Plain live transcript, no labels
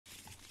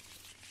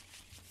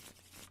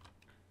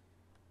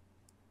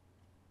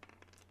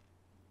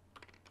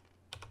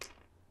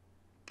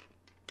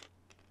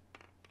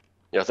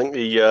Yeah, I think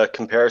the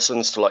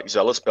comparisons to like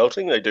Zealous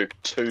belting, they do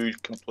two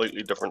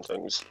completely different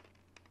things.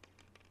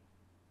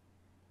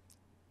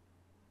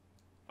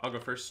 I'll go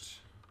first.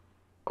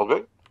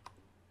 Okay.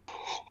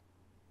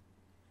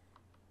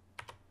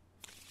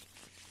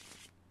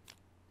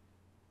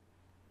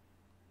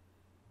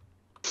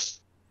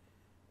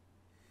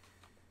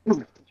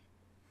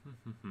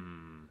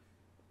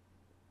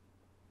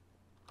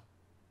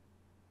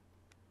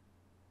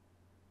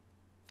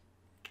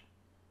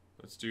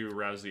 Let's do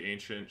Rouse the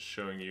Ancient,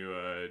 showing you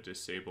a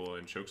disable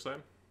and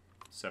chokeslam.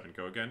 7,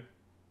 go again.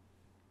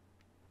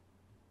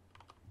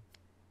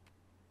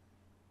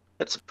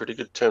 That's a pretty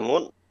good turn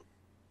one.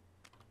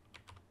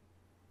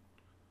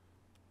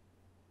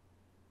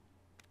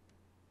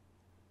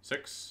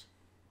 Six.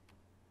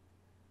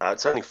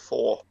 It's only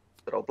 4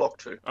 that I'll block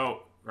to.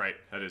 Oh, right,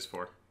 that is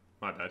 4.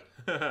 My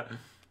bad.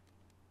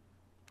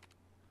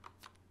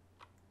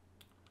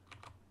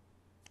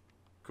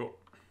 Cool.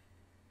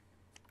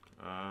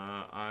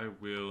 I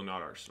will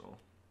not Arsenal.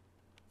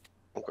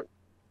 Okay.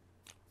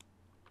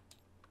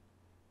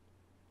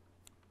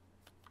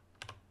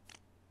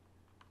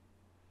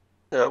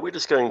 We're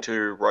just going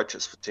to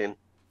Righteous for 10.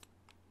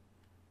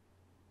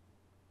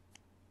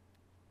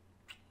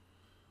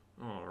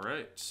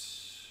 Alright.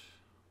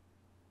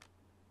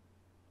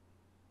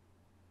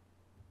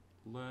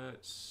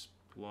 Let's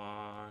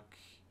block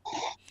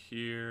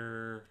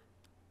here,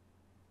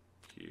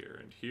 here,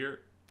 and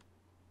here.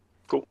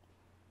 Cool.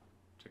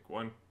 Take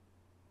 1.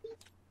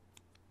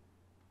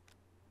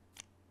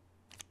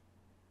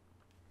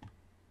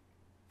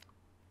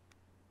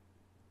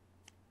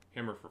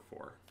 Hammer for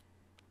 4.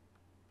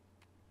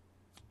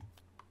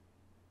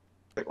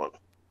 Take 1.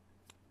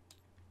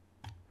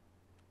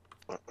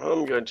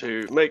 I'm going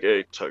to make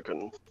a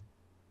token.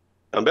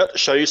 I'm about to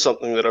show you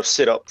something that I've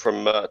set up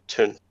from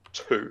turn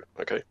 2,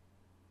 okay?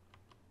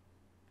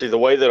 See, the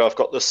way that I've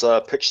got this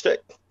pitch stack,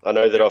 I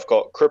know that I've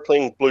got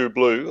crippling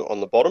blue on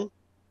the bottom,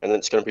 and then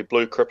it's going to be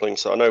blue crippling,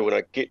 so I know when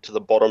I get to the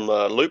bottom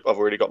loop, I've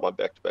already got my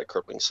back-to-back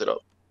crippling set up.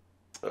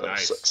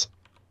 Nice. 6.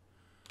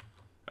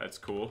 That's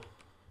cool.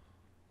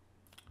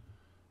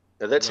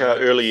 Now that's how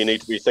early you need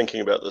to be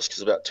thinking about this,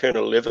 because about turn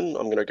 11,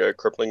 I'm going to go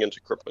crippling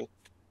into crippling.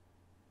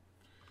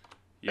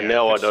 Yeah, and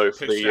now pitch, I know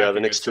for the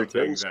next 2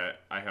 turns.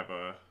 That I have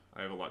a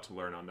lot to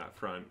learn on that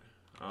front.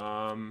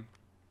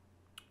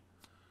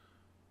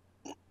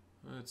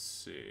 Let's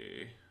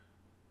see.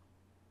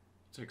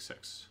 Take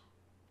 6.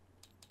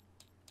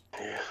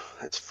 Yeah,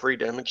 that's 3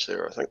 damage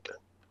there, I think.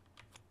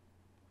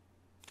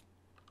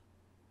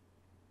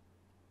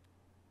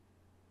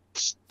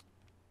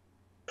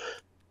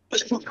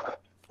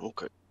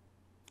 Okay.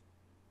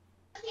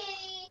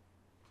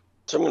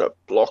 So I'm going to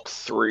block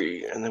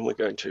 3, and then we're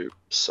going to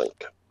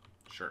sink.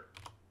 Sure.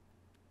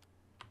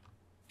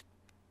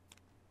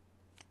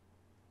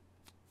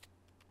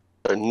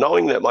 So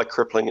knowing that my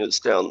crippling is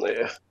down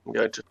there, I'm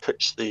going to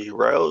pitch the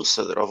rouse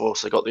so that I've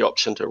also got the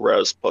option to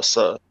rouse plus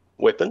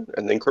weapon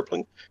and then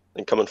crippling,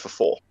 and come in for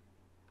 4.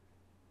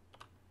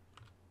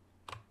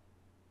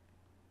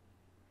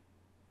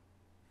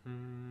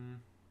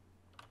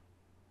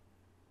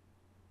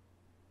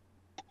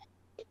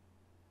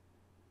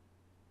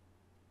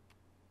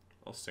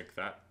 I'll sink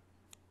that.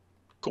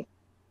 Cool.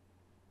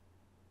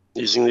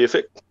 Using the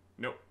effect?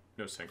 Nope,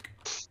 no sink.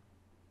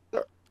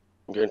 No.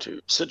 I'm going to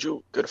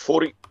sigil, go to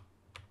 40.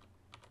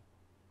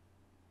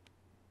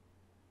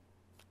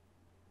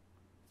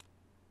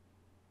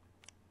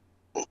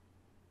 I'll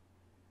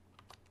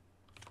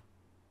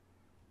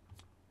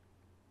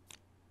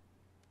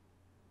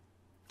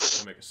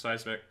make a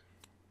seismic.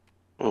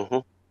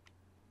 And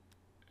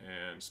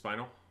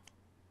spinal.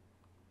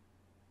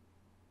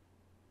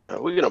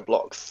 We're going to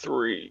block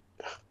 3,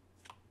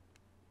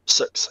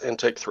 6, and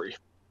take 3.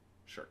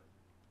 Sure.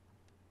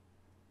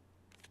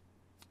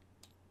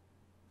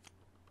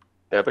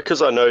 Now,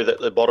 because I know that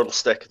the bottom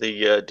stack of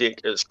the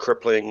deck is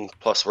crippling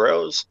plus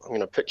rouse, I'm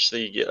going to pitch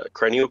the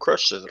cranial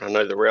crush so that I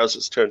know the rouse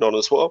is turned on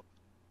as well.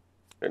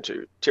 Going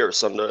to tear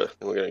asunder,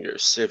 and we're going to go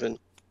 7.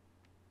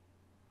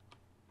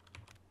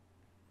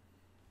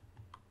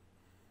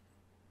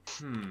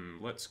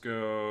 Let's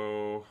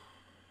go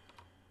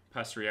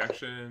past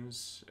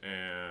reactions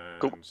and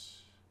cool.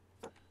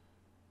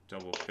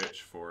 Double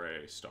pitch for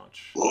a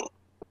staunch.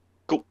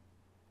 Cool.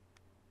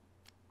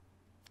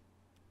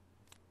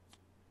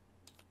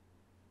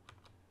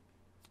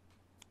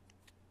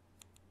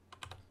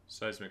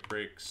 Seismic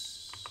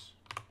breaks.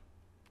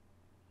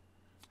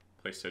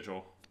 Play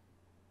sigil.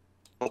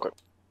 Okay.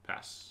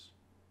 Pass.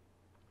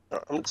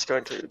 I'm just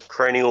going to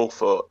cranial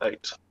for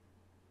 8.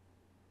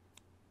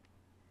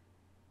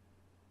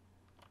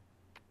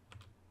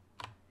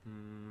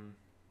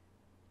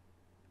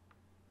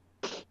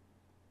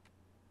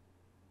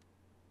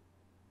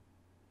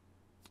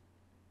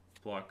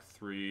 Block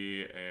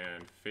 3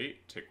 and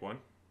fate. Take 1.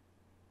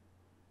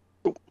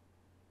 Cool.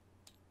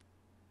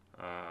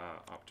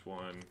 Opt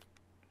 1.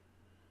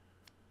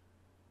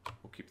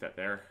 We'll keep that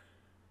there.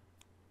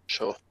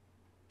 Sure.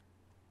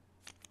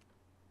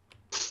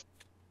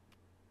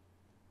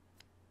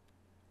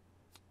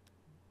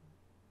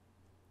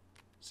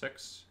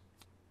 6.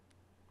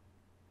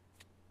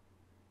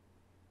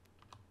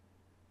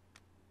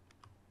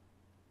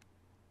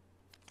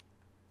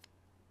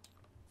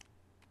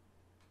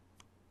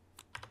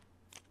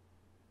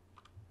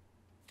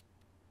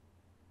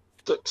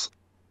 Six.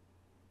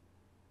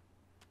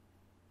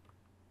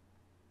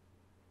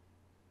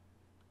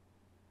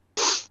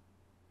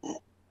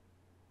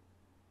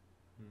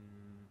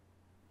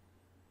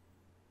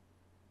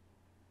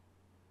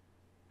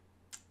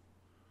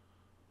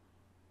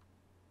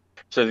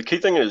 So the key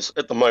thing is,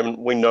 at the moment,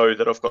 we know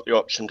that I've got the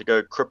option to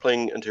go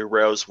crippling into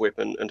rouse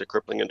weapon into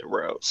crippling into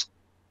rouse.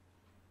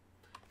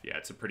 Yeah,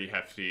 it's a pretty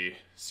hefty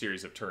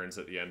series of turns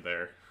at the end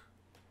there.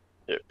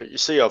 Yeah, but you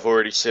see I've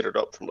already set it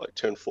up from like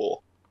turn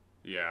 4.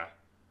 Yeah.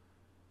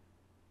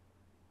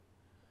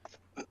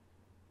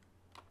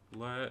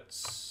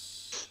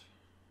 Let's...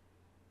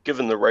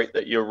 Given the rate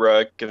that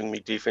you're giving me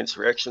defense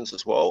reactions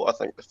as well, I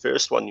think the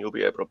first one you'll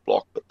be able to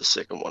block, but the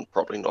second one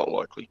probably not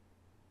likely.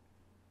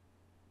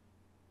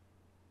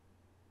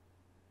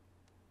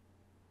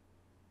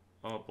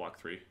 I'll block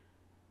 3.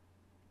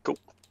 Cool.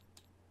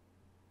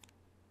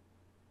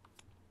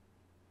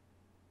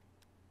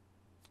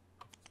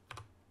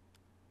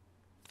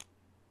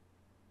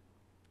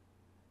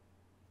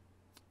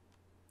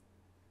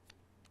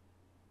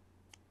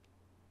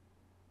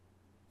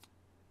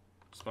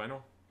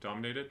 Spinal,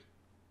 dominated.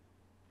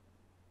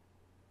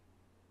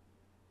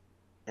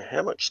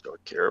 How much do I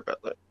care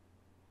about that?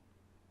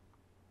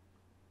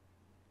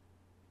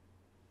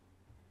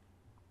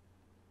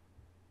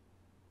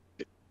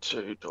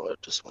 Two, do I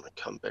just want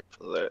to come back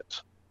for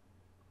that?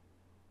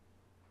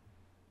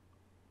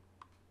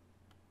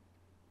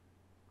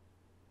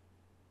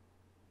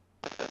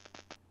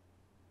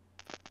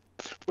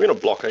 We're going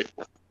to block 8.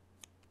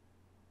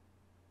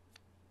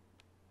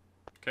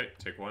 Okay,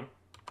 take 1.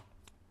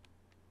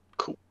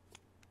 Cool.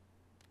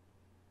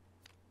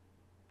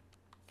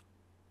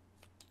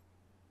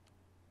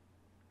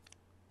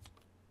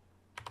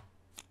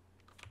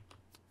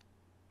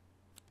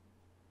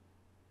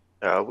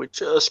 We're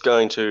just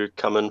going to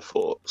come in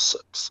for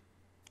 6.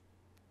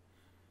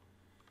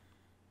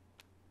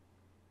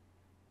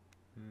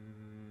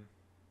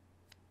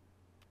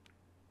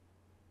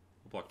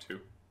 I'll block 2.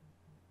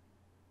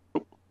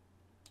 Cool.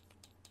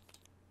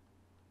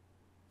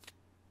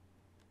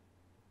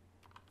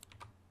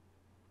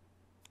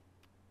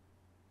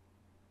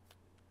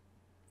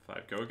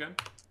 5, go again.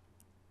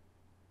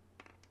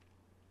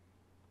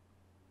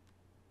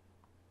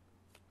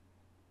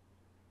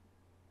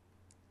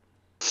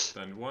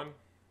 Spend 1.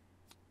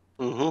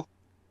 Mm-hmm.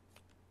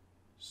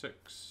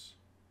 6.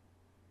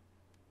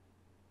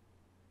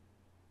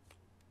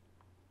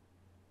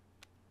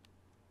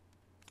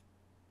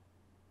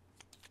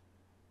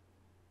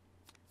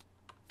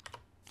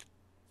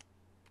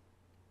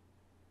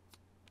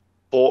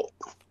 Four.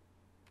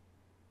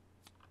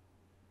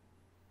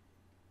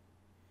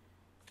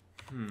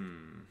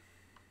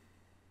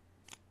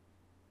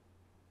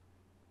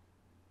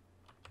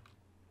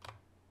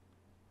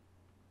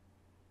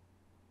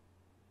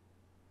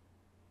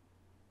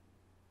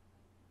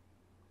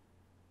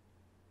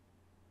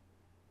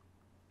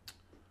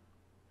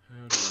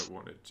 How do I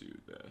want to do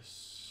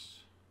this?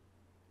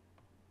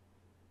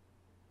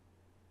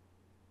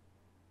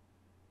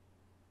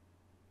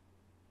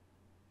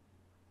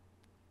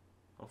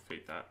 I'll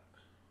fate that.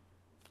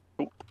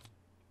 Cool.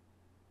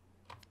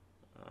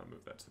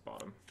 Move that to the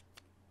bottom.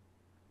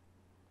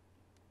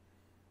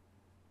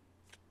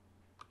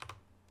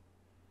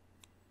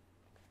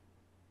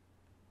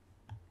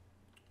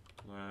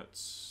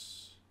 Let's...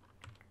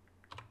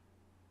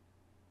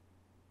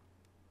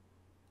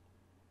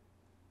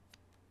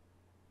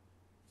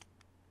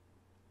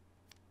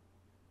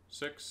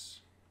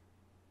 Six.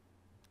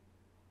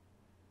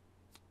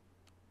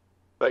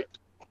 Right.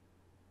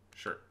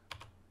 Sure.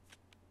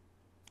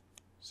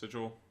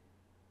 Sigil.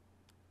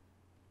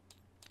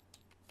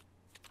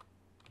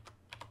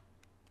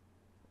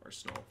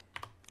 Arsenal.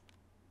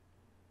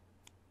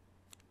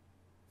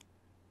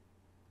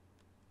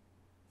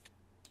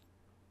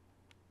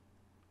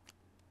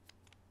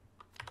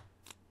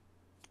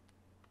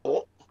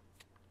 Four.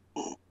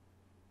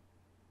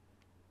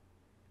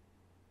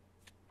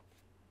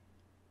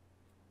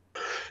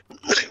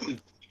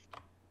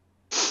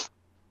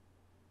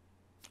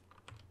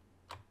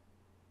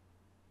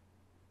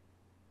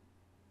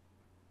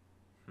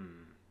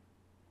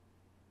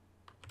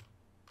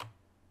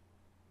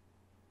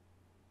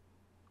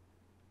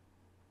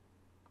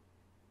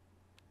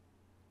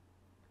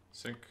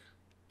 Sync.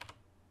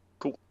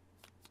 Cool.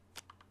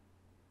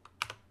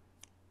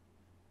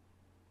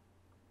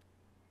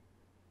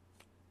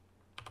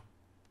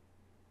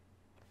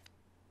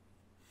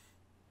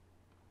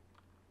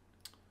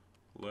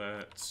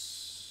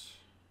 Let's...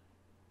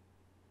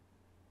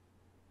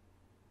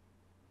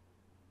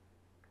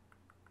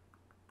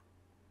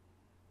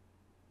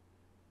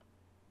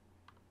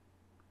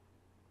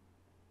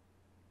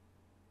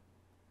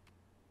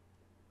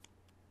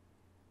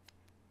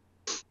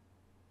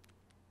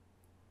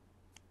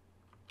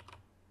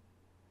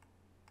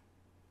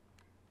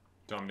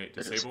 Dominate, It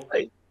is disable.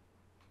 8.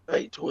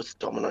 8 with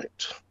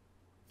dominate.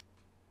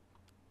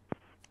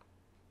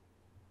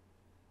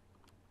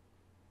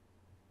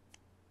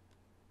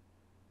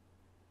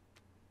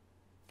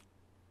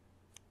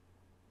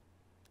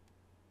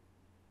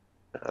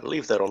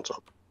 Leave that on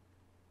top.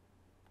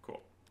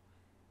 Cool.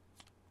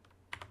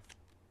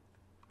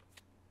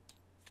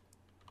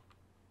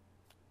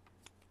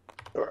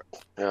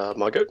 Alright,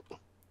 my go.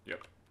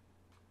 Yep.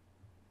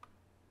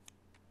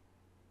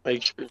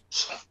 Mage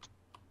boots.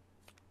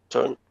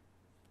 Tone.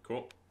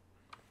 Cool.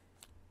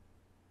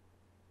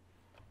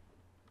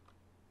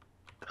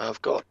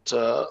 I've got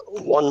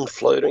 1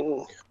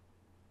 floating.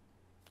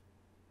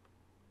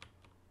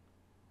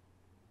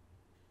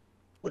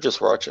 We're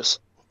just righteous.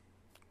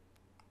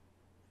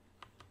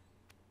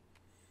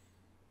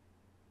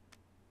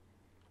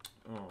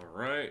 All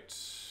right.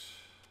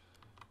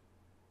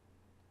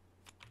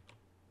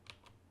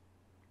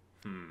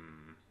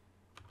 Hmm.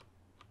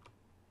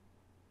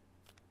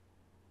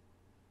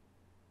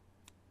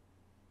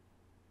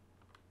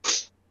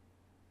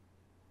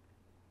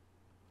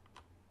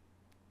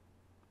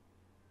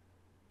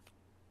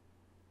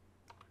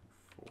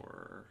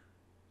 Four,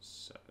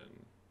 7.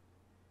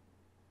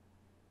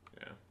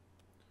 Yeah.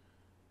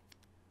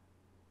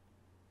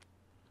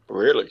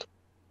 Really?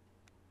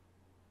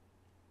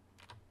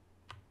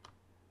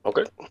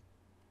 Okay.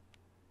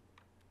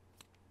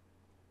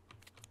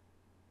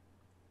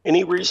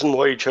 Any reason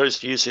why you chose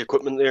to use the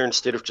equipment there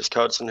instead of just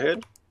cards in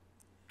hand?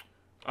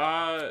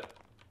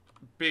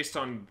 Based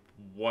on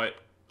what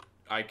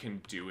I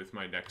can do with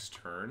my next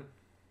turn,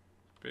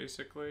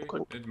 basically.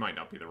 Okay. It might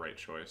not be the right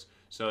choice.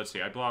 So let's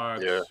see. I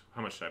blocked. Yeah.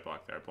 How much did I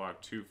block there? I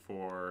blocked 2,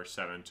 4,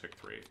 7, took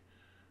 3.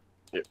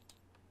 Yep.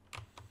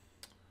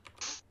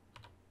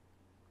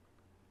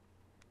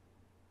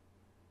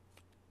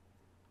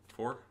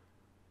 4.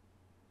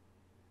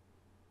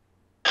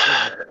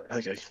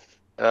 Okay.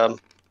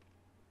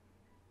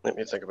 Let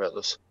me think about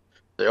this.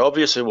 They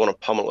obviously want to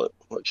pummel it,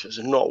 which is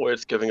not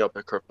worth giving up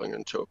a crippling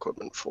into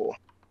equipment for.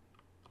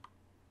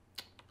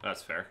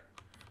 That's fair.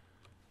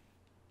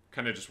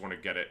 Kind of just want to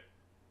get it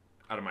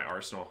out of my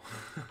arsenal.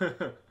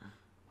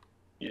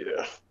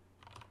 Yeah.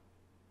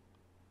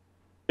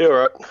 Yeah,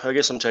 alright. I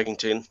guess I'm taking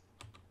 10.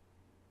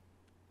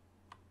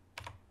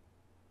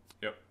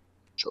 Yep.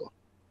 Sure.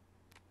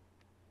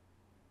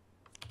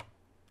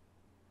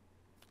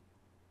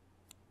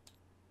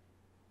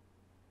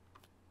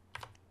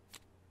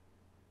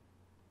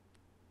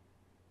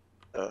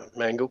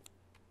 Mangle.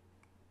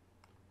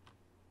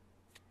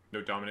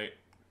 No dominate.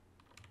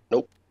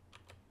 Nope.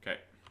 Okay.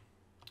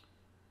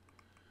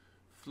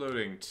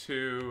 Floating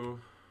 2.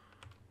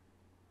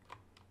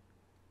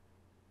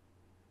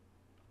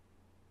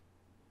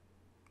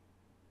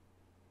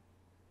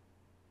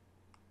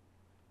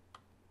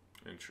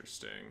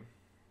 Interesting.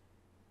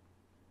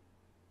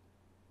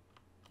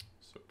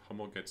 So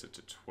Pummel gets it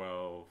to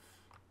 12.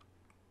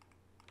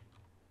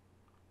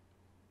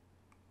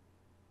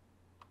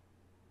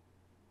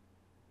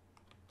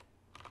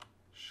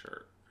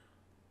 Sure.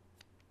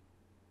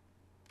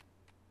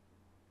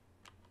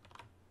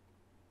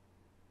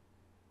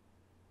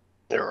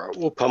 Alright,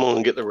 we'll pummel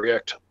and get the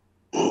react.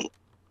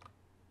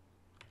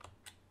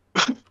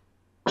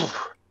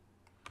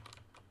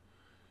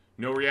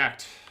 No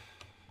react.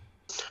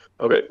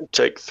 Okay,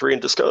 take 3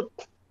 and discard.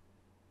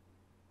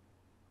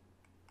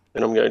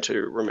 And I'm going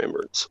to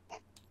Remembrance.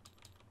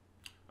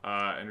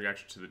 In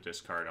reaction to the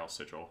discard, I'll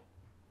sigil.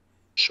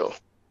 Sure.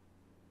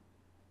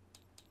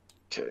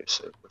 Okay,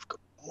 so we've got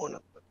 1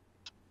 of it.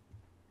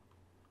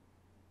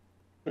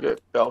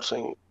 Okay,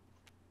 belting,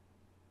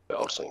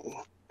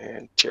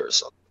 and tear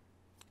us up.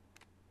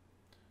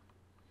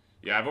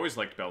 Yeah, I've always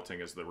liked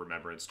belting as the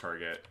remembrance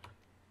target.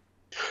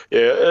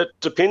 Yeah, it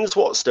depends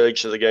what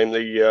stage of the game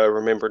the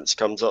Remembrance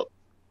comes up.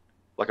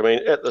 Like, I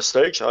mean, at this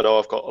stage, I know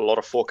I've got a lot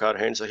of 4-card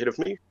hands ahead of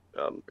me,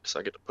 because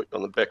I get to put you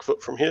on the back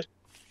foot from here.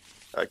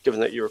 Given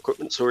that your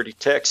equipment's already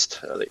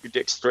taxed, that your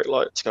deck's threat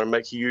light, it's going to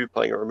make you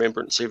playing a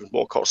Remembrance even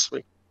more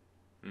costly.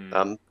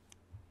 Good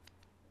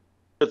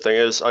thing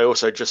is, I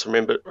also just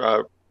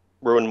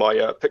ruined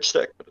my pitch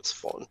stack, but it's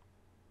fine.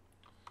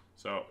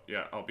 So,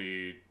 yeah, I'll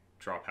be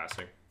draw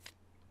passing.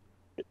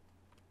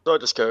 So I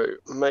just go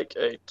make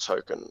a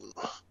token,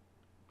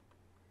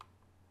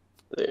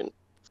 then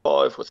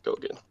 5 with go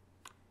again.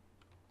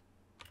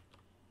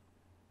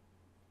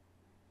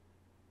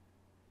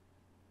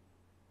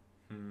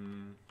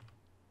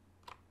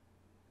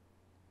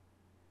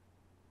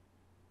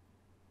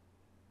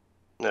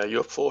 Now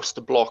you're forced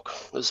to block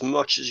as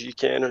much as you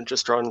can and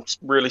just try and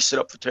really set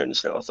up for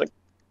turns now, I think.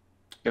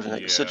 Given that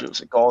your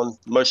sigils are gone,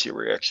 most of your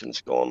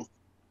reactions are gone.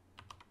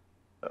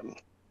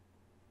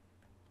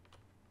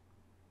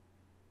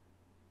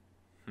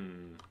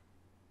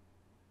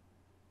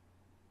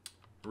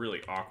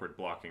 Really awkward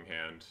blocking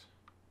hand.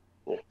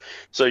 Yeah.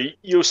 So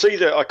you'll see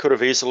that I could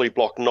have easily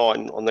blocked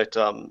 9 on that.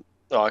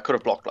 I could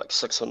have blocked like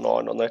 6 or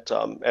 9 on that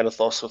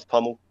Anathos with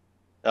Pummel.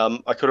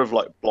 I could have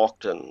like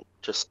blocked and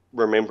just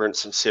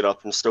Remembrance and set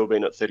up and still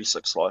been at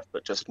 36 life,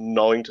 but just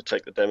knowing to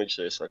take the damage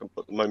there so I can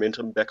put the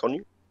momentum back on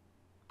you.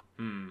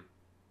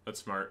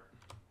 That's smart.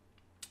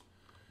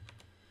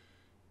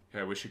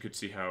 Yeah, I wish you could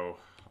see how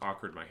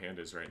awkward my hand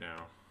is right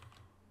now.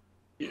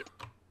 Yeah.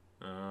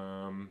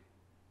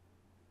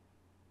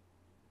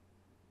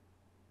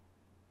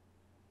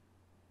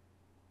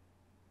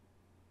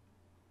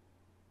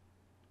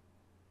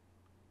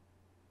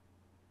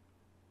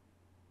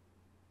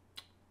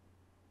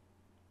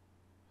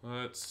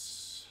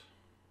 Let's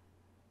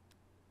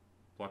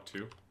block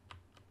 2.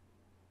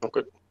 Oh,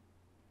 good.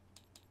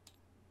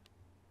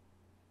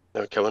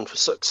 Now come in for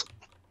 6.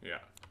 Yeah.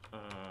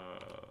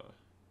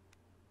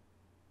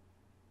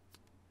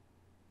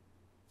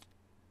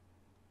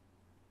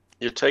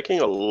 You're taking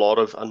a lot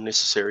of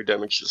unnecessary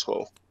damage as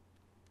well.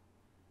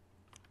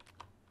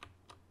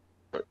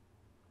 Right.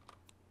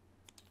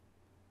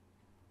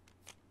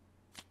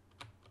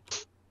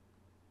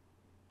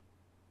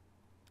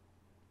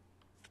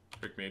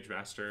 Quick Mage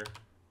Master.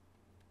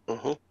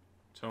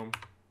 Tome.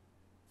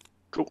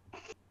 Cool.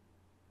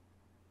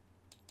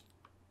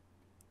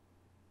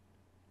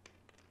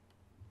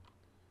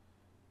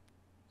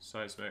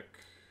 Seismic.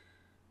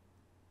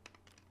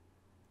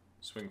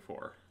 Swing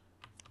 4.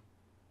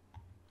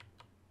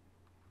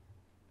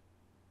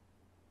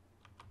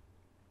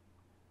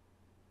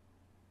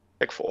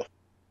 Take 4.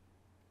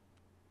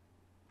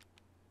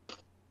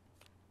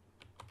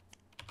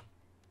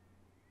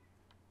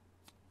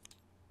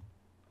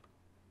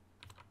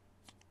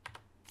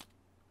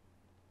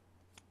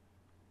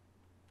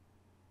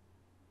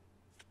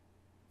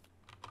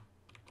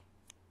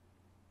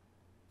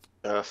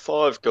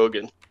 Five, go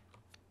again.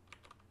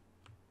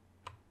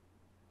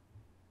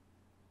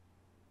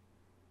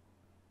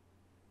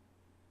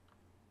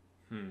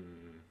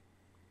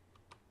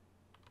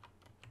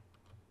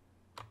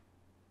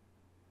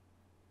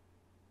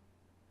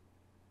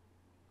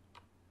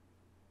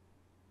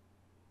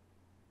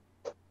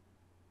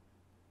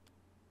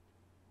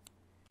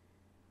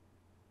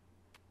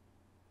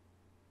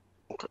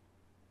 Okay.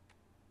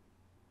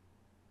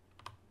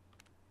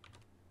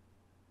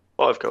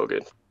 5, go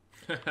again.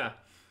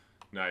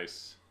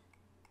 Nice.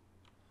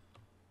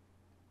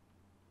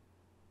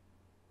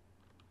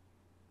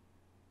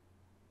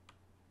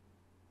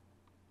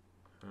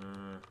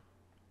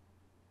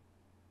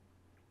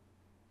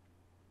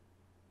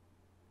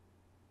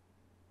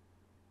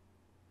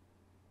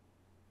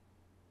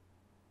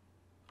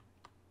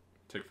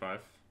 Take 5.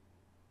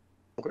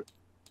 Okay.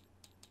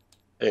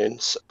 And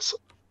 6.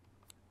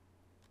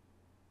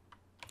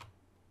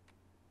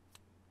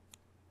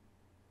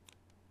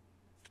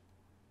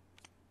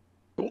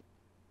 Cool.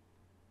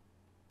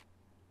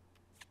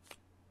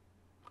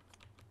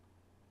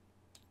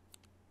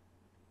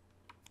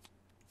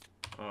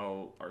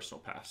 I'll Arsenal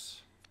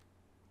pass.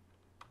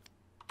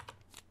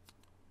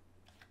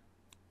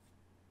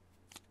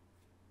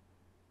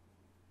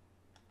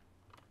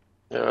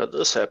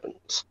 This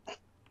happens.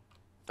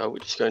 We're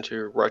just going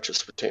to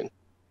Righteous for 10.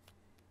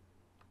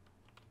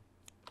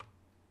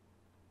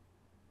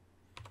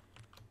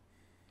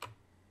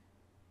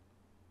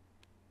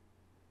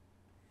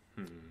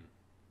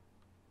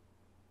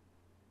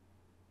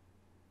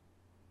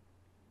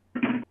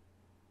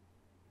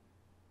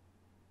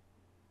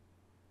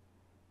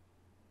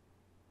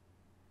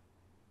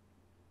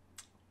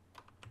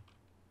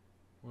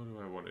 What do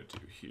I want to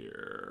do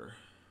here?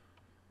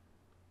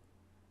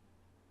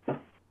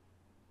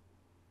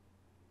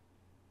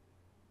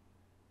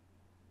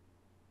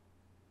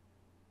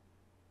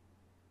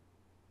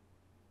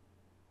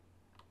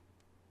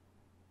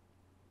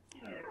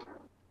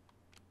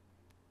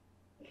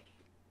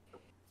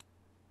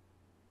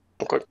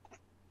 Okay.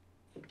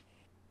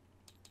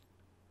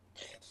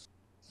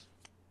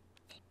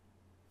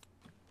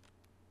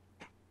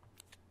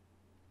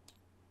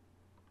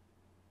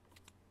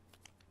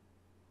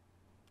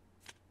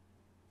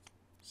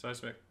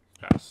 Seismic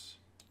pass.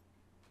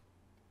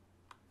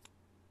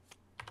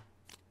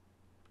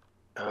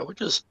 We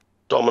just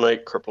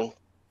dominate cripple.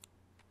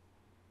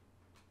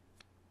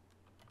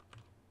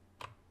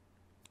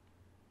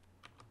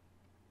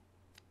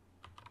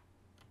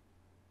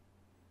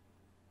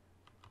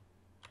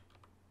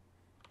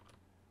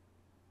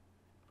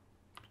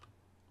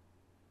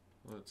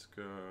 Let's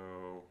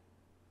go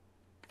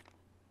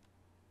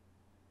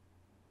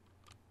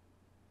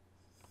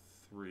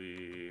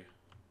 3.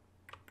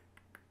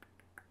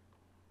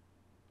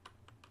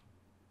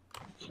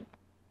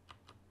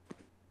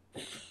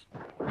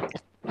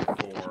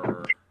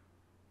 4.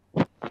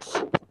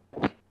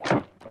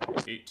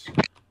 8.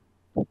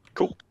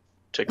 Cool.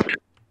 Take 3.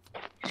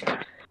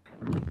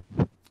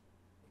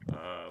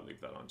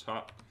 Leave that on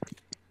top.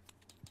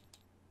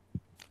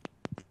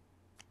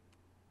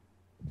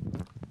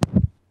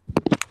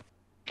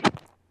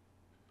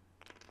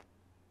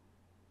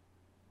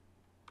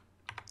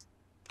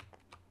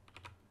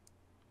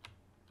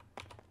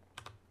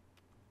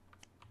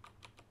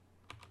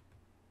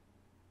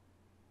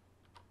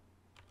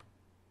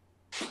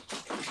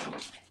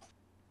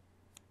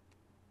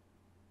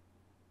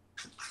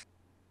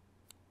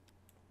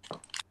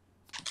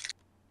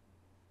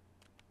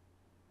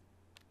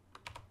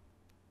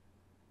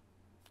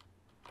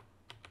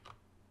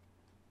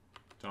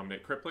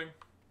 Dominate crippling.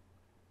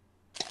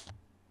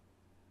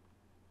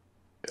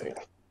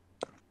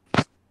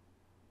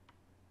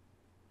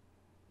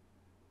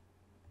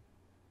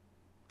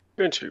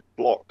 going to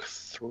block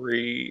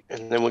 3,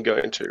 and then we're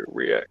going to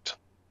react.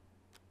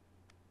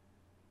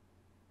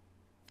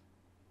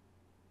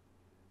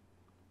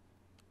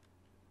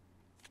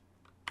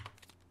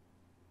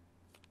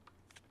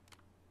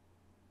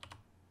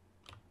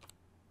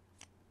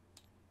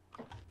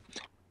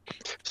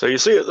 So you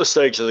see at this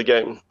stage of the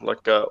game,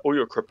 like all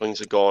your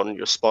cripplings are gone,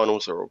 your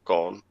spinals are all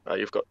gone.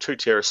 You've got 2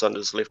 Terra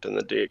Sunders left in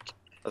the deck.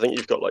 I think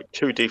you've got like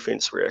 2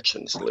 defense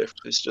reactions left.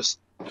 There's just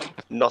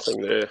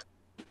nothing there.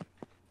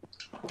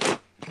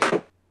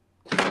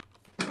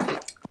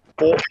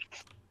 4.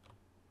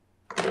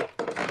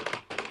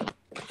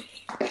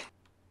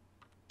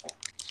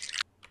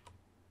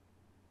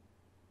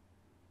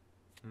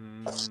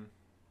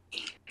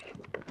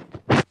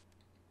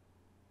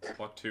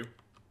 Block 2.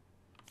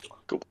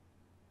 Cool.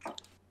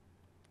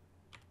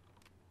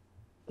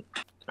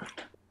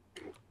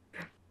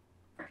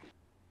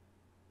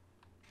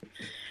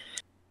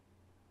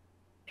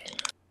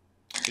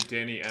 Hey,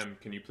 Danny M,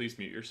 can you please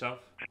mute yourself?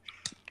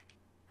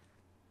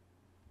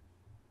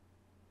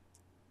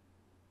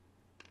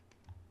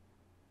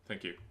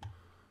 Thank you.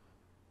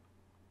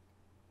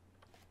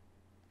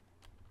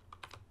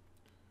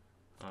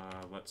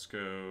 Let's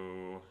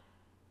go.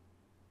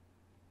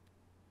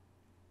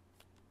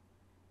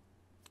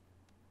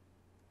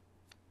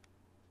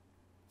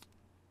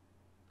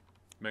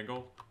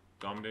 Bengal,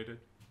 dominated.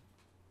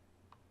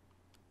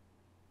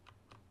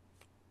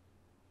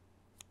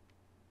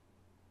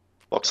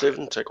 Block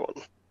 7, take 1.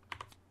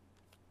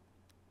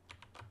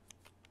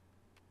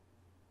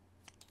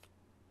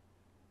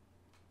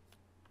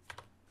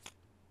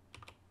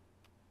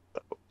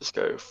 Let's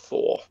go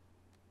 4.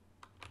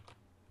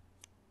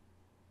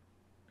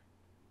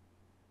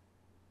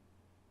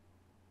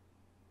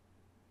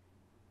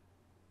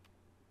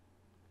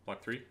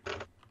 Block 3.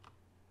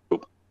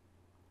 Cool.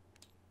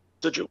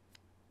 Sigil.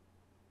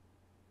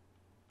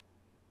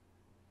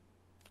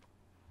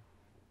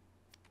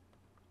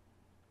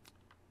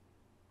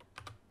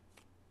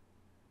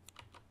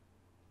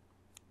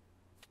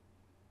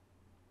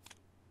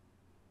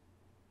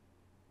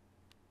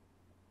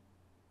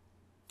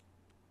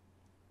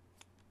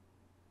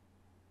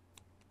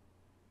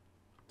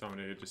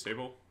 Dominated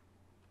disable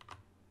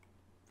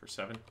for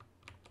 7.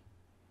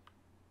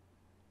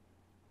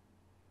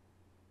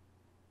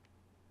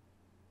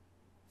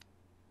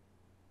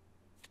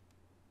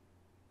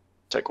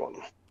 Take 1.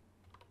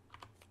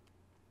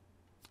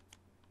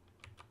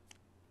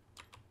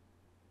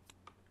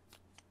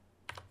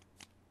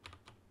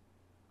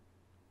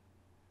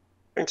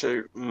 Going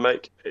to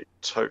make a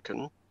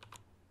token.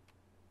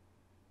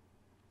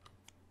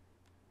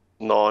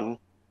 9.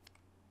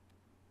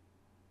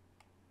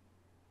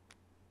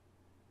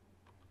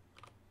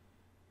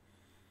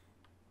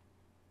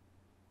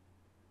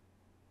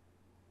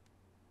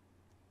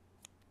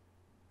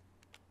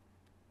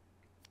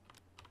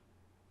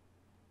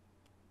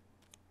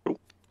 Cool.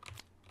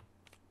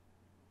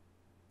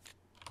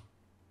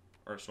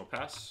 Arsenal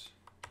pass.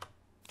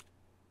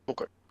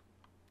 Okay.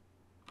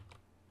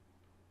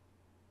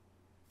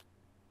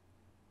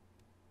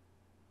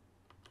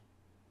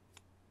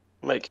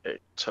 Make a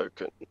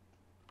token.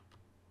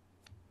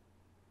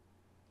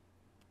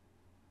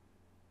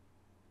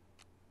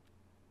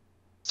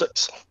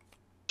 6.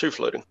 2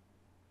 floating.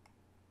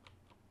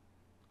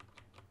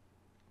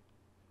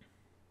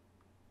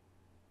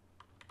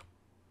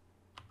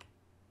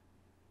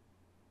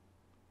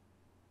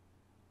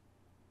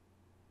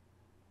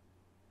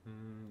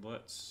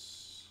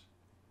 Let's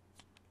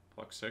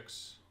block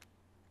 6.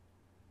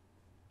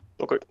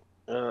 Okay.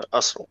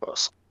 Arsenal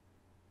pass.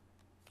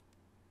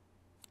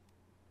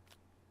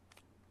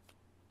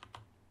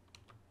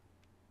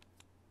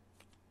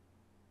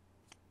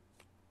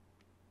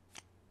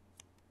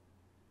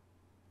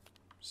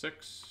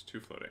 Six,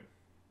 2 floating.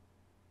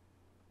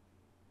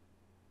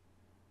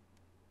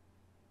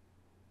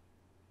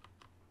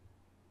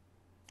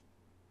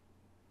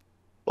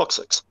 Block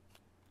 6.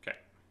 Okay.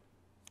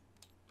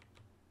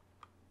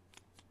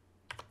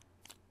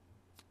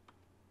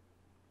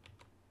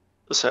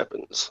 This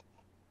happens.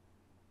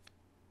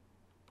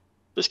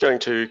 Just going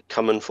to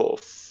come in for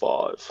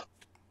 5.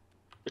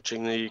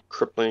 Pitching the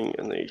crippling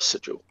and the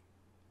sigil.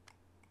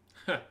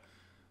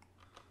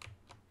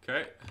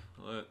 Okay,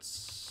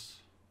 let's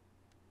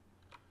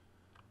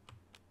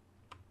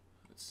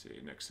see,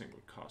 next thing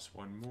would cost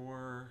 1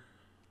 more.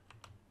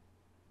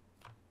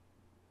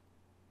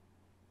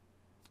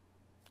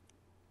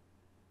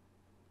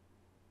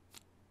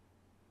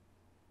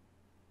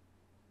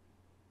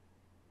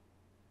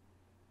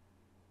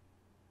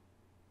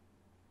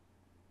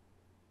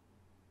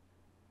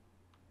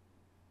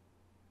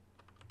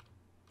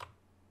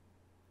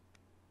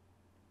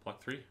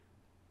 Block 3.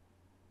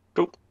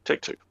 Cool.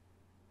 Take 2.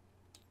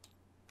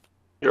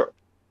 You're up.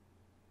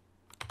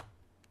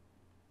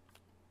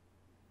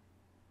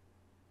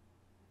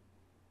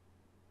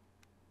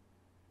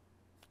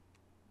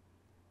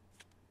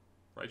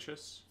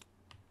 Righteous.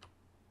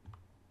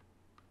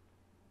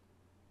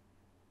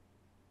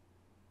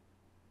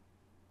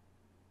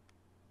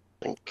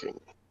 Thinking.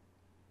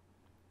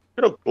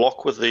 going to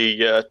block with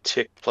the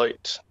tech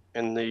plate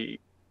and the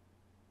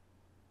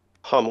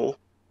pummel,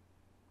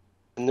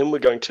 and then we're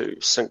going to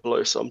sink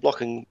below. So I'm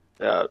blocking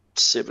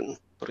 7,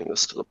 putting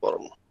this to the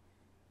bottom.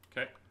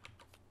 Okay.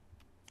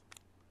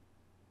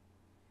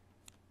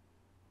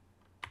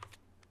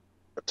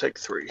 I take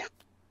 3.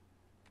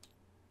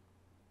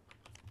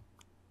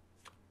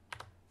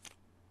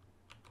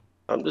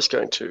 I'm just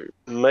going to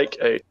make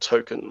a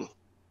token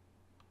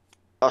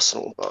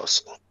arsenal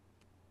bus.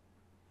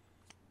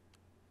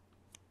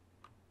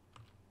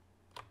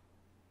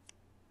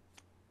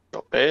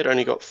 Not bad.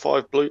 Only got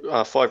 5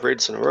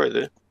 reds in a row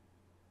there.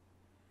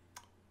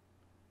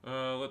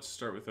 Let's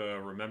start with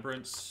a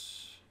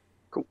remembrance.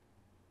 Cool.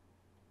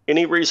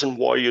 Any reason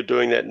why you're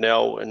doing that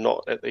now and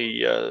not at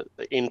the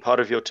end part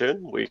of your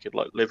turn, where you could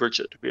like leverage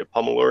it to be a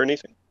pummel or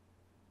anything?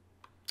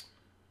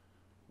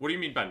 What do you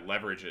mean by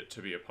leverage it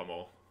to be a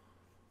pummel?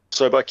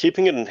 So by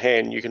keeping it in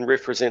hand, you can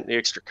represent the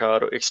extra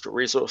card or extra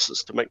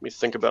resources to make me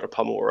think about a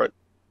pummel, right?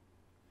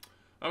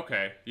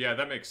 Okay, yeah,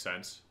 that makes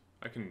sense.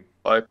 I can...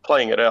 By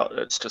playing it out,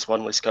 it's just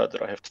one less card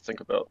that I have to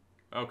think about.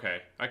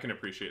 Okay, I can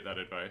appreciate that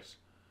advice.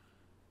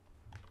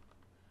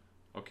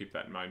 I'll keep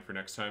that in mind for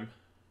next time.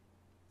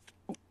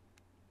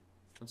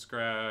 Let's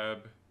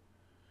grab...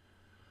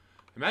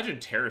 Imagine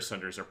Terror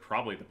Sunders are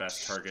probably the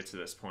best targets at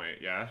this point,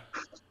 yeah?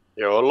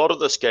 Yeah, a lot of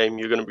this game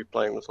you're going to be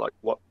playing with like,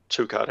 what,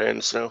 2 card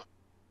hands now?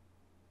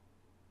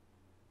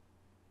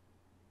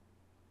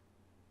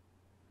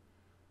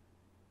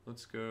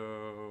 Let's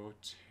go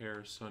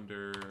Terror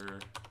Sunder.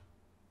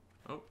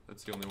 Oh,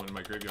 that's the only one in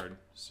my graveyard.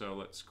 So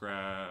let's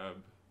grab...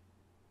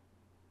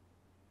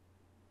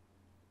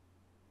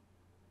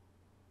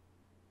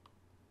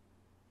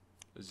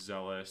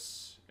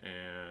 Zealous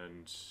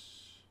and... Let's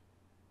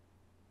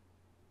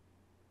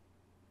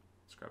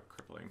grab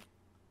Crippling.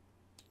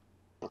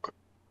 Okay.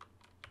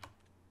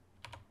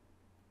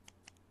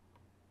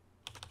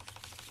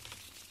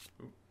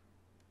 Ooh.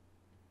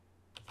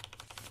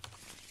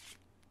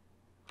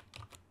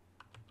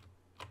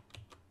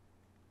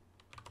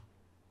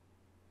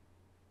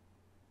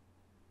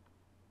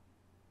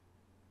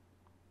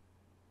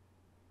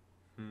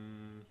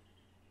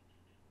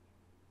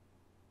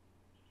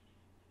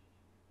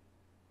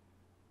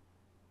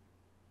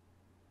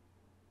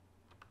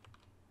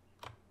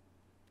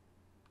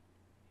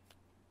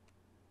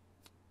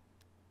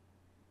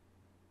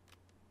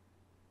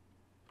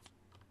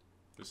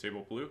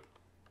 Disable blue.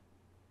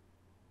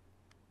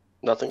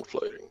 Nothing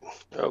floating.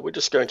 We're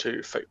just going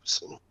to fate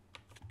them.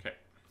 Okay.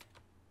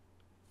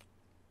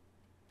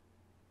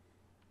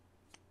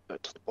 Go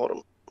to the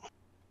bottom.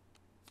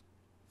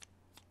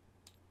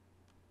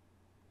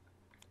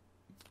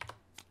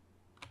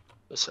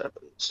 This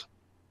happens.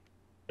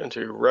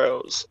 Into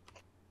rouse.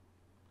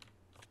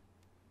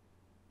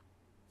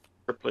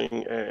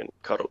 Crippling and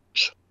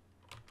cuttledge.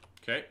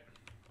 Okay.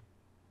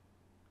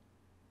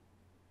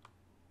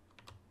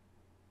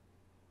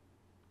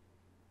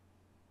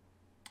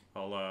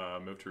 I'll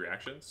move to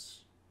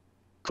reactions.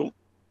 Cool.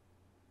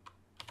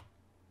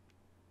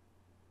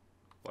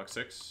 Block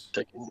 6.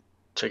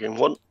 Taking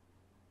 1.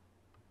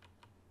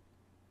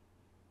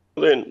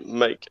 Then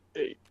make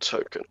a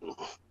token.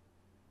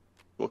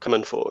 We'll come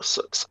in for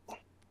 6.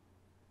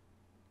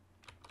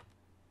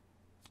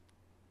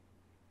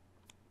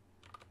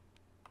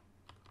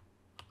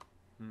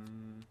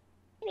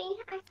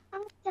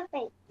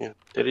 Yeah,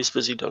 Daddy's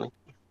busy, darling.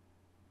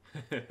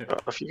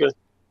 Off you go.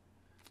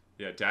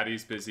 Yeah,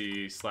 Daddy's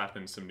busy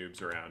slapping some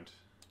noobs around.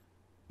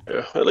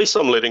 Yeah, at least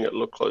I'm letting it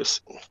look close.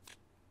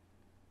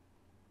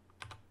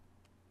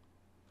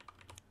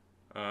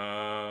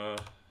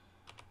 Let's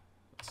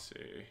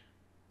see.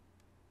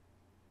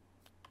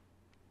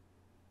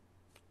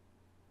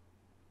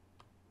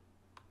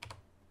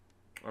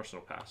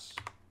 Arsenal pass.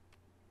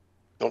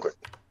 Okay.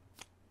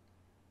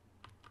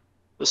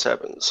 This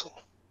happens.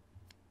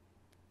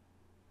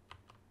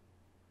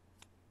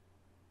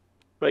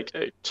 Make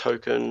a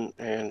token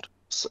and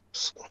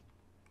 6.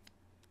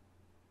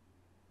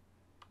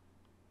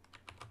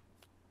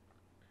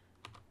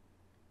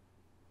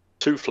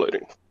 Two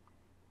floating.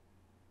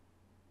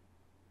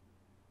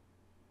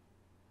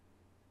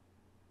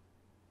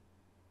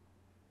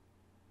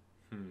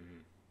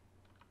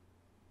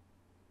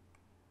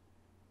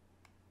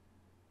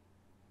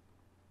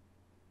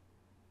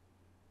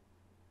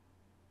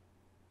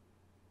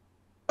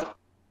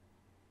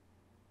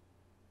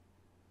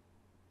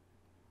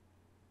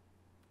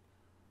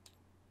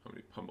 How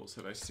many pummels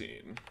have I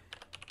seen?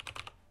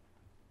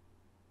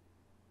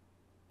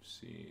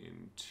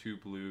 Seen 2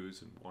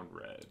 blues and 1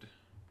 red.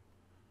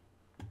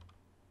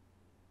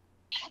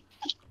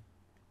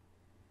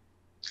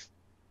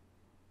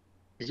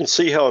 You can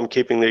see how I'm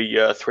keeping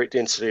the threat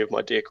density of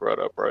my deck right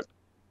up, right?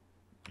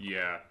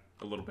 Yeah,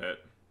 a little bit.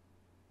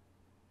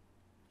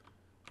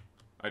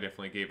 I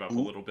definitely gave up a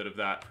little bit of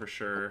that for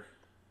sure.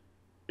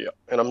 Yeah,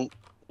 and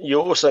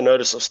you also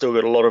notice I've still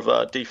got a lot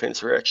of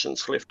defense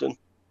reactions left in.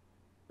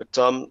 But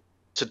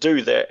to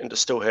do that and to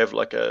still have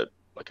like a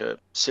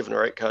 7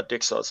 or 8 card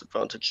deck size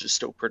advantage is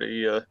still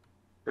pretty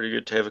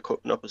good to have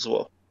equipment up as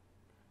well.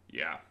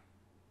 Yeah.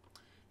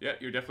 Yeah,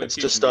 you're definitely It's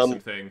teaching just me some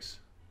things.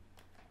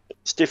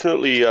 it's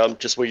definitely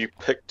just where you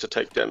pick to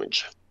take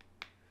damage.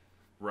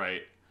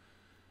 Right.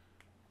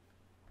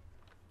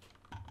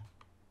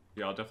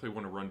 Yeah, I'll definitely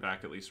want to run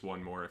back at least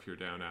one more if you're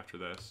down after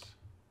this.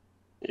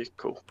 Yeah,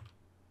 cool.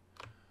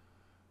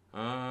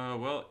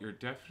 Well, you're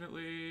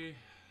definitely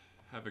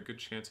have a good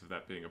chance of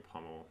that being a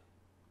pummel.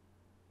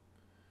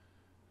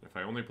 If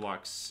I only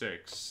block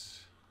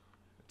 6,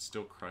 it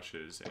still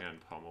crushes and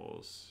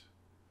pummels.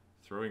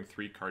 Throwing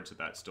 3 cards at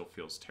that still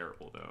feels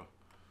terrible, though.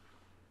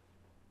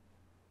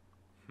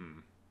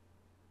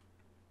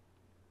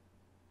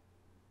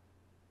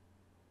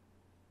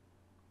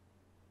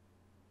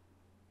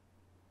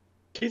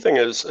 Key thing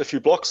is, if you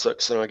block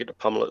 6 and I get to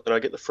pummel it, then I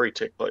get the free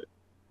tech plate.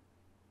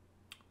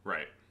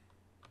 Right.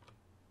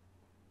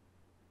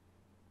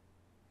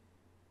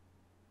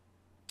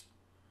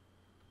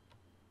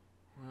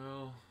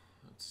 Well,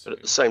 let's see. But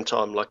at the same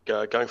time, like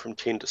going from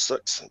 10 to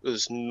 6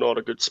 is not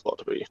a good spot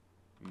to be.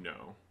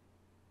 No.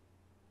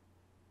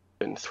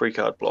 In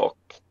 3-card block,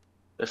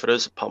 if it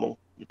is a pummel,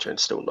 you turn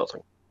still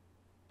nothing.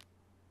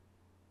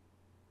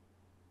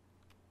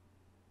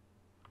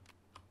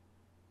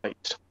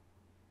 8.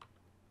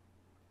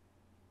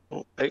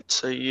 Well,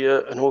 8's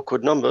an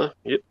awkward number.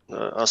 Yep,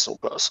 Arsenal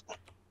pass.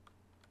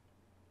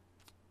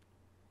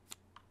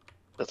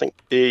 I think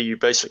there you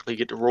basically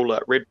get to rule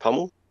out red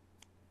pummel.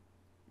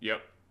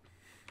 Yep.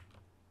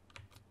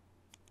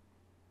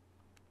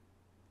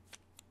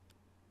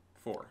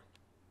 4.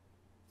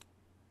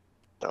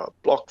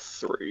 Block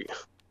 3.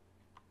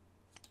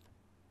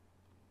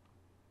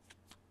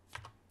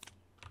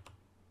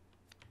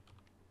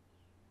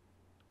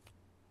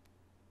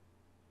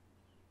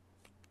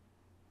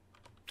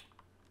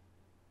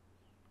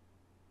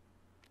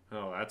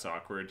 Oh, that's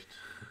awkward.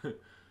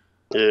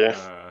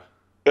 Yeah.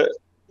 But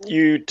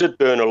you did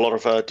burn a lot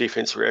of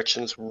defense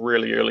reactions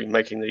really early,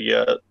 making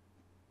the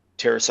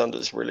Terra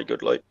Sunders really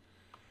good late.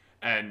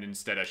 And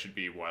instead I should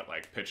be, what,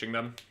 like, pitching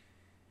them?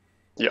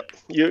 Yep.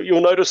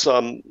 You'll notice,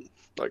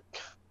 like,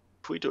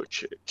 if we do a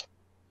check.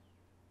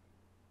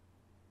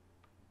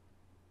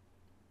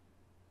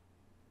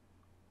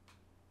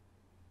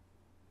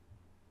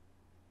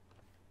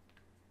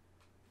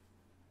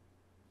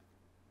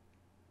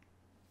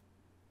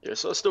 Yeah,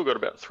 so I still got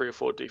about 3 or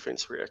 4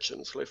 defense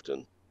reactions left in.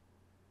 I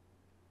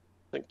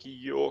think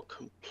you're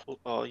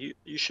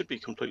you should be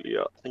completely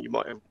out. I think you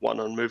might have 1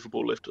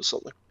 unmovable left or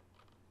something.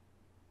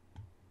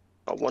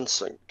 1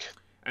 sink.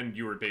 And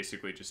you were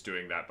basically just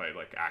doing that by,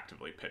 like,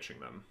 actively pitching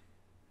them.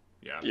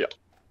 Yeah. Yeah.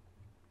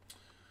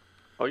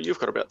 Oh, you've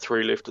got about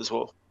 3 left as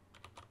well.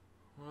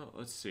 Well,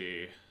 let's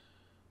see.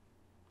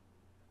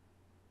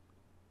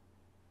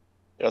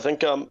 Yeah, I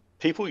think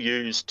people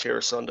use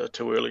Terra Sunder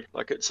too early.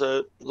 Like, it's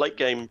a late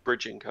game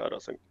bridging card, I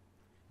think.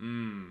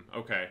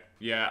 Okay.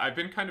 Yeah, I've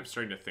been kind of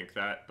starting to think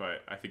that,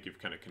 but I think you've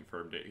kind of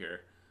confirmed it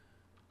here.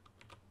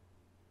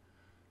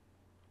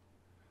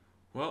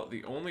 Well,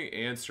 the only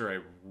answer I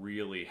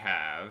really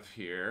have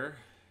here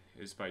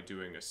is by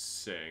doing a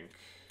sink.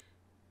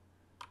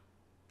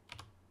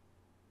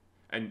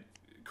 And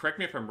correct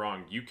me if I'm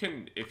wrong, you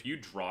can, if you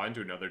draw into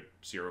another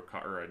 0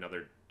 card, or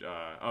another,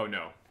 oh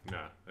no,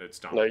 it's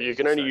dominated. No, you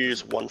can only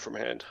use 1 from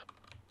hand.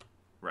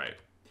 Right.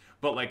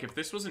 But, like, if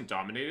this wasn't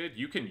dominated,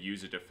 you can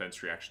use a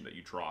defense reaction that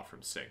you draw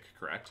from sink,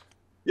 correct?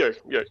 Yeah.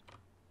 Yeah.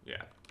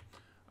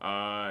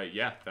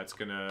 Yeah, that's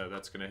gonna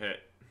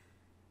hit.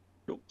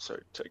 Cool. So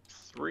take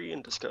 3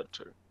 and discard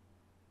 2.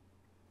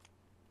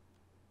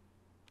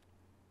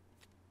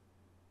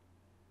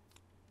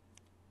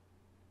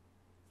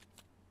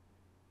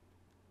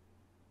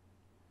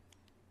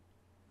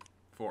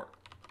 Four.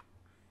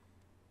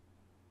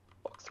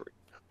 Block 3.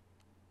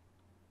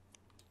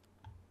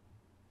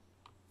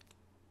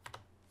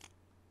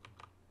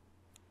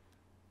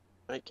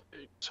 Make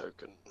a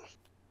token.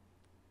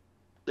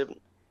 7.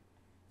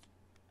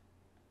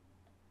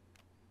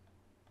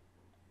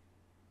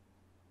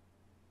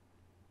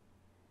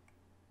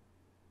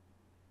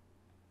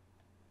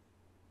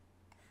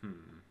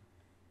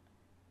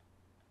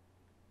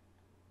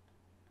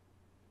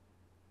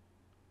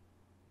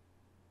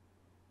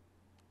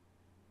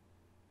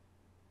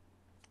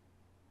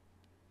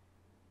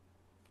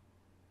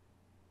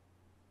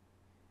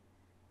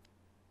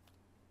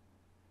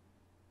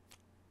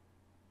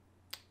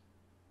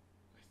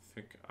 I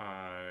think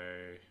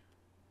I...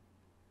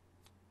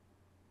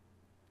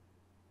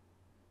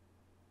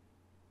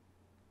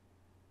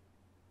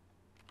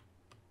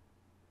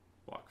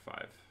 Block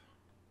 5.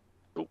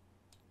 Cool.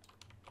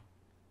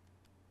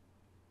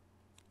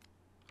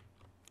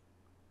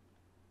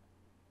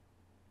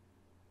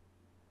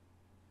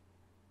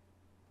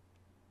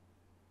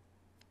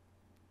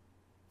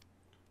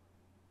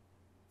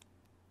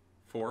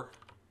 Four.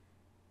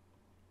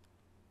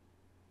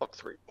 Block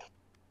 3.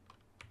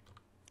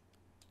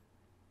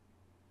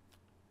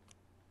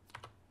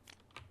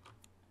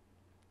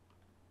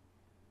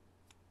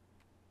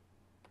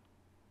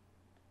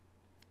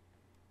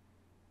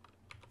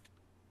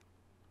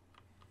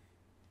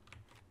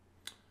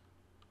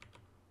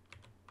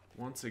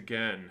 Once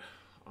again,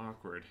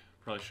 awkward.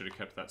 Probably should have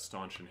kept that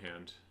staunch in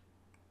hand.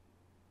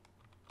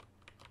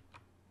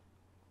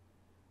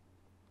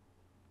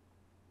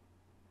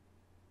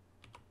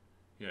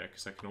 Yeah,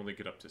 because I can only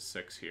get up to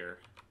 6 here.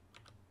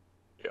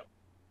 Yeah.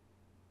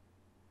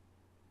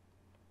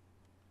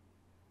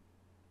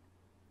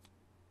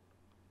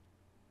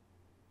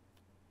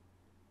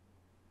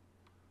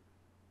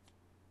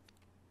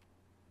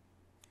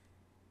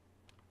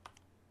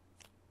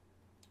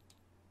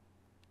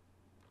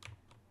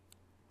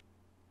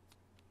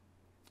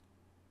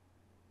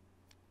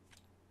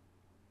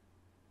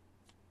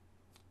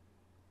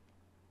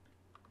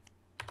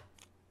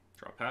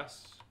 Draw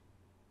pass.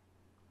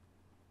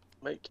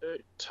 Make a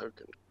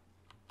token.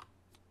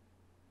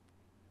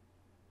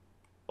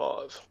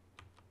 5.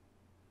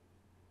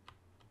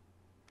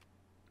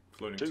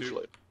 Floating 2 2.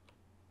 float.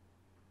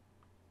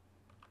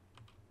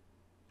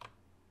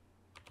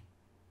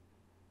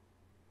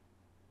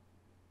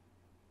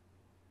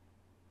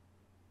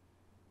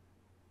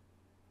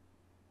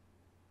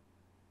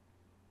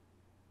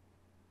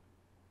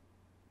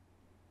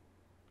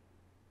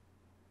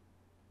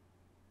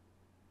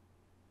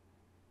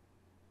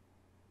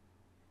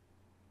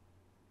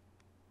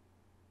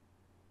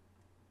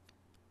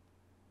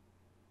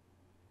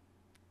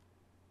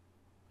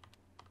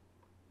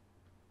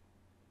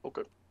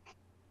 Okay.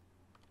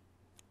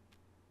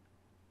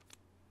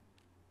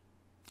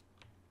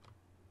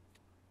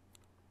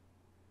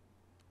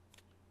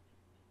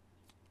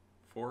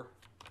 Four.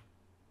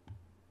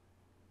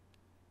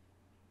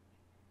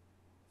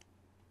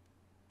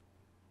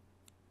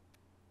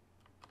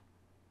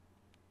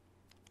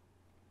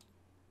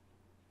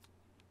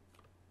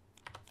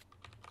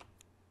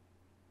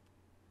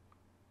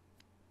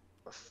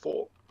 A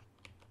 4.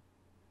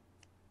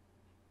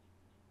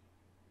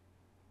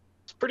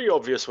 It's pretty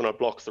obvious when I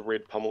block the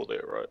red pummel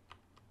there, right?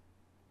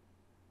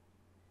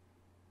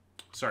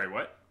 Sorry,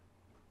 what?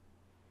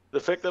 The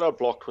fact that I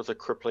blocked with a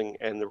crippling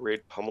and the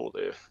red pummel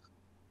there,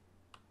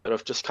 that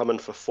I've just come in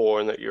for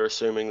 4 and that you're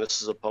assuming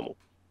this is a pummel.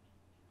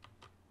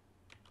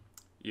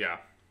 Yeah.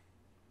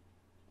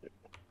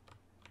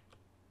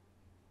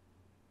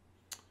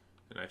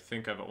 And I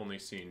think I've only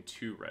seen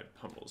 2 red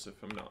pummels,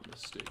 if I'm not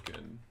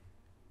mistaken.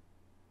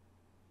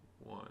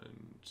 1,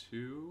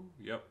 2.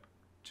 Yep.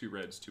 2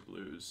 reds, 2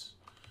 blues.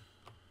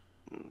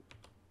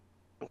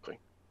 Okay.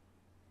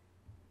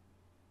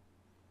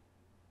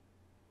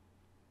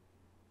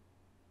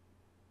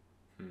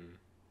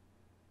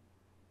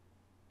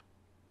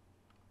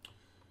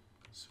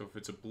 So if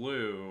it's a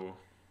blue,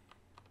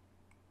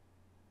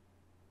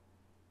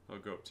 I'll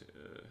go up to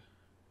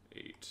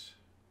 8. If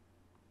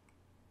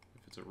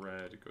it's a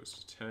red, it goes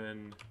to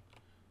 10.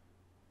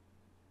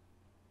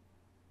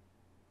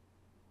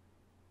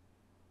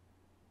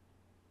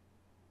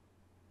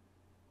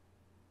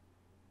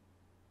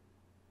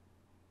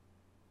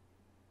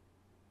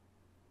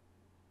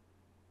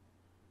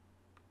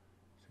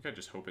 I think I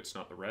just hope it's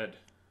not the red.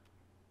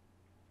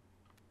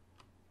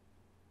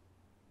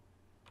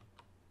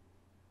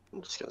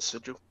 I'm just gonna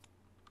sigil.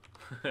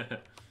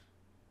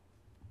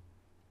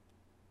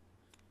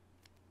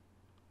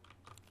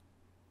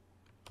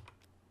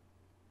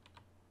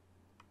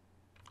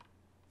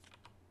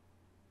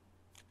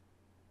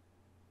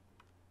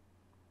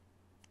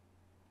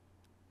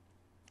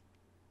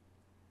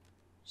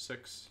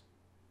 Six.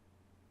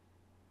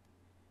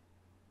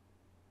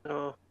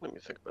 Let me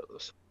think about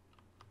this.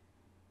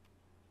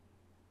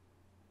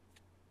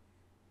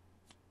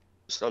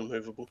 Just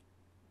unmovable.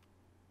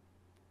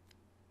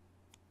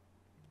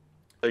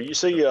 So you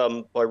see,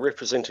 by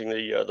representing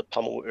the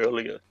pummel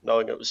earlier,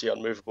 knowing it was the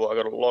unmovable, I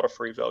got a lot of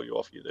free value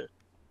off you there.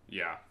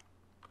 Yeah.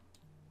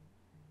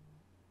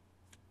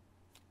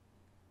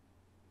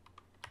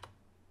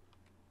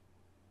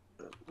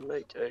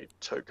 Make a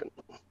token.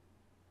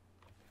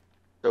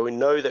 So we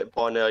know that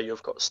by now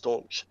you've got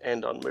staunch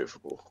and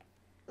unmovable.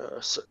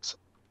 6.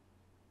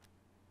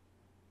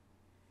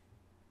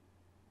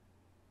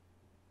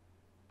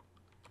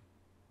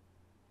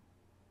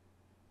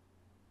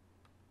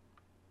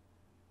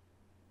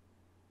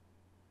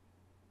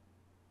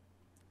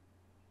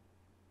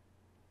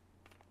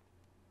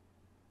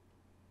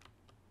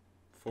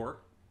 Four.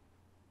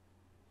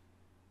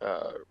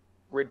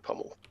 Red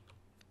pummel.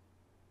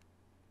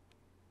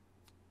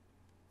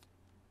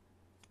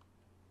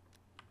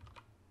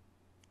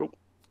 Cool.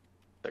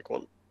 Take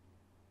 1.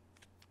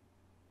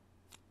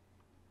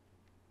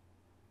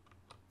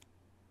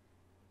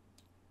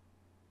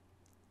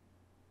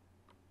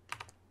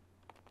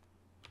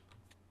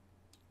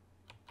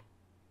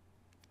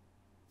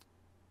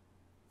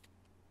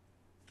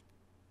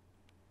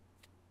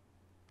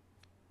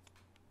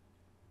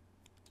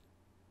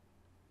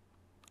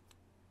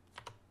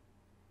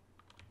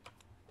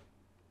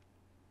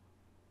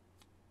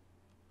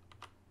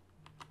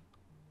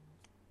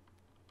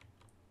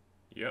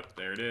 Yep,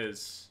 there it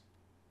is.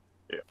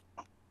 Yeah.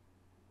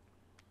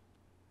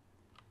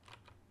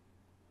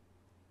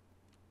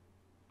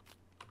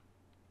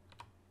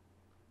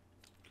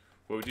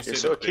 What would you say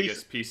So the a key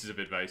biggest pieces of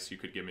advice you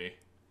could give me?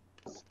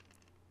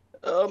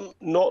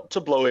 not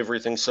to blow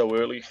everything so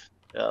early.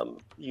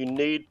 you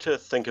need to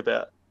think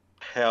about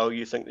how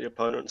you think the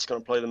opponent's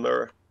going to play the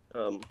mirror.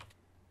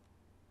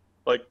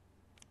 Like,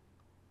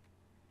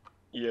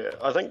 yeah,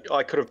 I think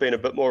I could have been a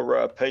bit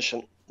more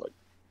patient. Like,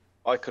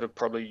 I could have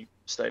probably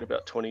stayed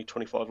about 20,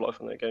 25 life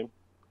in that game.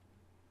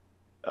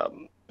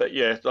 But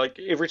yeah, like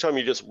every time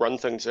you just run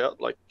things out,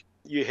 like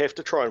you have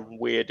to try and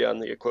wear down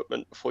the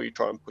equipment before you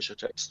try and push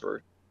attacks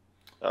through.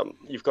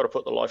 You've got to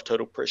put the life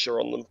total pressure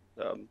on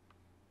them.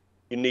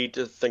 You need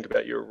to think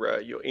about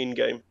your end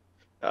game.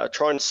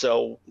 Try and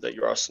sell that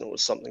your arsenal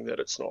is something that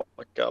it's not.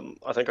 Like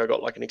I think I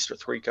got like an extra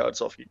 3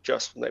 cards off you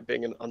just from that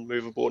being an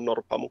unmovable, not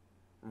a pummel.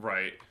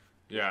 Right.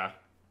 Yeah.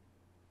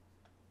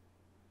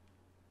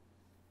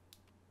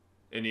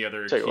 Any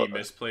other Tell you key what,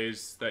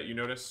 misplays that you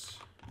noticed?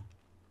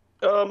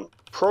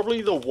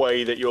 Probably the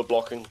way that you were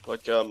blocking.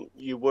 Like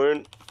you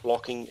weren't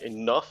blocking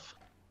enough.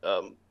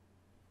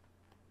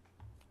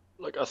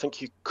 Like I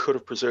think you could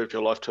have preserved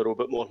your life total a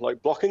bit more.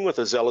 Like blocking with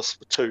a Zealous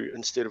for 2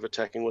 instead of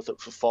attacking with it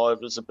for 5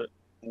 is a bit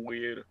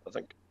weird, I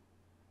think.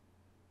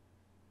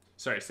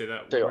 Sorry, say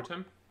that Tell one you more what.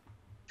 time.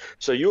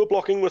 So you were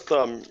blocking with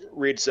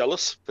Red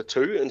Zealous for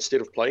 2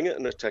 instead of playing it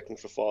and attacking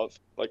for 5.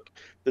 Like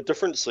the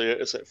difference there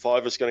is that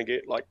 5 is going to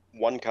get like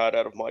 1 card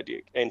out of my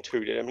deck and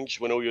 2 damage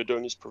when all you're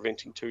doing is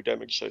preventing 2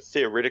 damage. So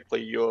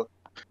theoretically you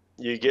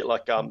get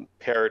like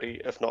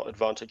parity if not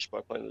advantage by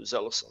playing the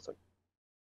Zealous, I think.